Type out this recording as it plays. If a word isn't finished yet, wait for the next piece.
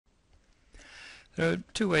There are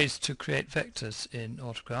two ways to create vectors in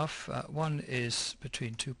AutoGraph. One is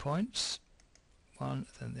between 2 points, one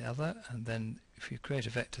then the other, and then if you create a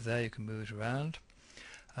vector there you can move it around.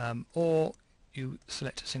 Or you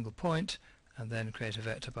select a single point and then create a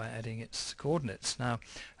vector by adding its coordinates. Now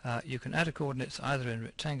you can add coordinates either in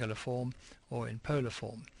rectangular form or in polar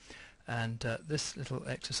form, and this little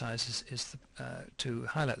exercise is to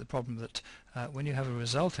highlight the problem that when you have a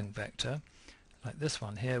resulting vector like this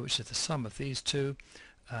one here, which is the sum of these two,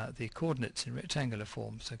 the coordinates in rectangular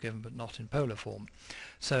forms are given but not in polar form.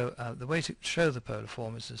 So the way to show the polar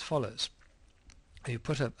form is as follows. You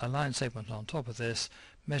put a line segment on top of this,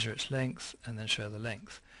 measure its length, and then show the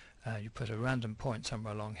length. You put a random point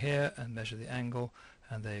somewhere along here and measure the angle,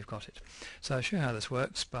 and there you've got it. So I'll show you how this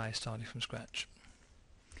works by starting from scratch.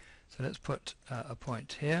 So let's put a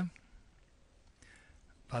point here.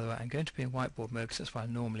 By the way, I'm going to be in whiteboard mode because that's where I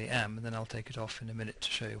normally am, and then I'll take it off in a minute to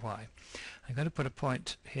show you why. I'm going to put a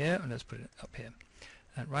point here, and let's put it up here.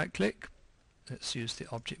 And right click, let's use the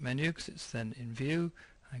object menu because it's then in view.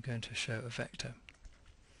 I'm going to show a vector.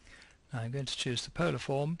 Now I'm going to choose the polar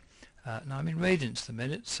form. Now I'm in radians at the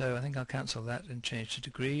minute, so I think I'll cancel that and change to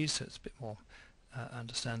degrees so it's a bit more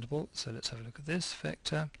understandable. So let's have a look at this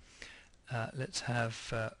vector. Let's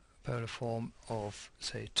have polar form of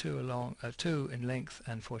say 2 in length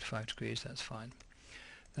and 45 degrees. That's fine.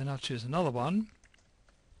 Then I'll choose another one.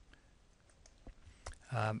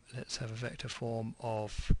 Let's have a vector form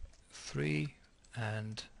of 3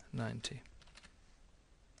 and 90.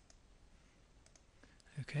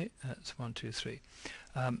 Okay, that's 1, 2, 3.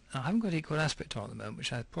 I haven't got equal aspect on at the moment,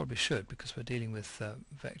 which I probably should because we're dealing with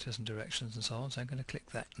vectors and directions and so on. So I'm going to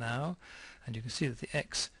click that now, and you can see that the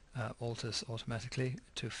X alters automatically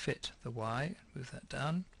to fit the Y. Move that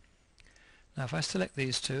down. Now if I select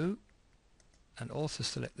these two and also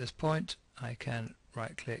select this point, I can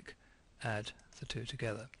right click, add the two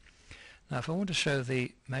together. Now if I want to show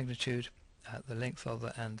the magnitude, the length of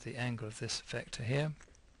and the angle of this vector here,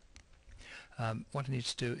 what I need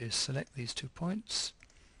to do is select these 2 points.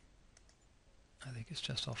 I think it's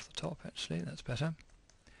just off the top actually, that's better.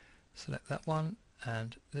 Select that one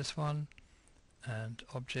and this one, and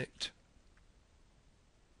object,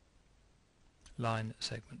 line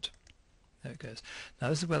segment. There it goes. Now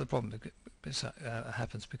this is where the problem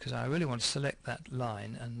happens, because I really want to select that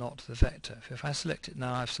line and not the vector. If I select it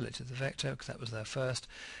now, I've selected the vector because that was there first.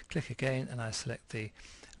 Click again and I select the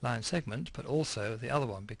line segment, but also the other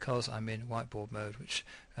one because I'm in whiteboard mode, which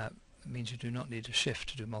means you do not need a shift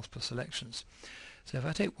to do multiple selections. So if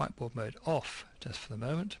I take whiteboard mode off just for the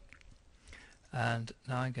moment, and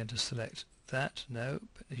now I'm going to select that, but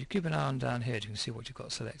if you keep an eye on down here you can see what you've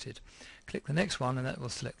got selected. Click the next one and that will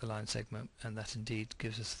select the line segment, and that indeed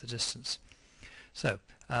gives us the distance. So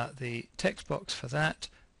the text box for that,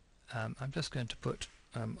 I'm just going to put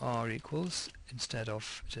r equals instead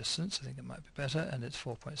of distance. I think it might be better, and it's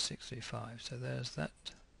 4.635. So there's that.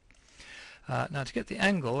 Now to get the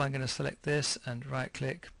angle, I'm going to select this and right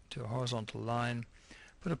click, do a horizontal line,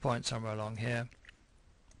 put a point somewhere along here,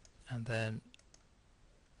 and then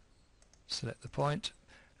select the point,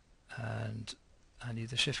 and I need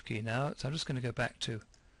the shift key now, so I'm just going to go back to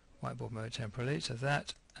whiteboard mode temporarily. So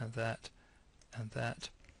that and that and that,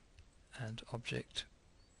 and object,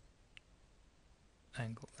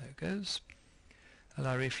 angle, there it goes.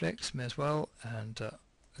 Allow reflex, may as well, and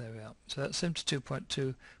there we are. So that's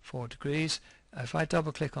 72.24 degrees. If I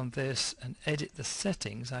double click on this and edit the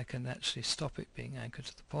settings, I can actually stop it being anchored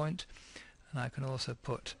to the point, and I can also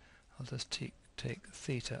put, I'll just take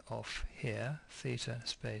theta off here, theta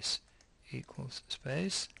space equals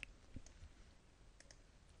space.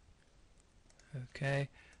 Okay,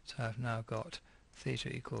 so I've now got theta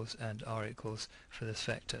equals and r equals for this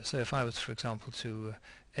vector. So if I was, for example, to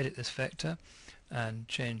edit this vector and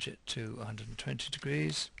change it to 120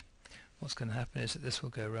 degrees, what's going to happen is that this will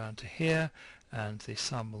go around to here, and the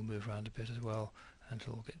sum will move around a bit as well, and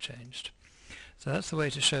it'll all get changed. So that's the way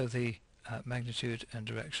to show the magnitude and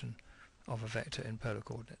direction of a vector in polar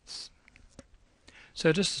coordinates.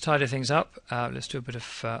 So just to tidy things up, let's do a bit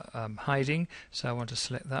of hiding. So I want to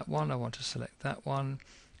select that one, I want to select that one,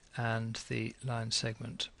 and the line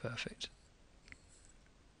segment, perfect.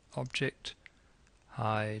 Object,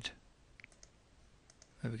 hide,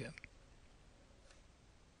 there we go.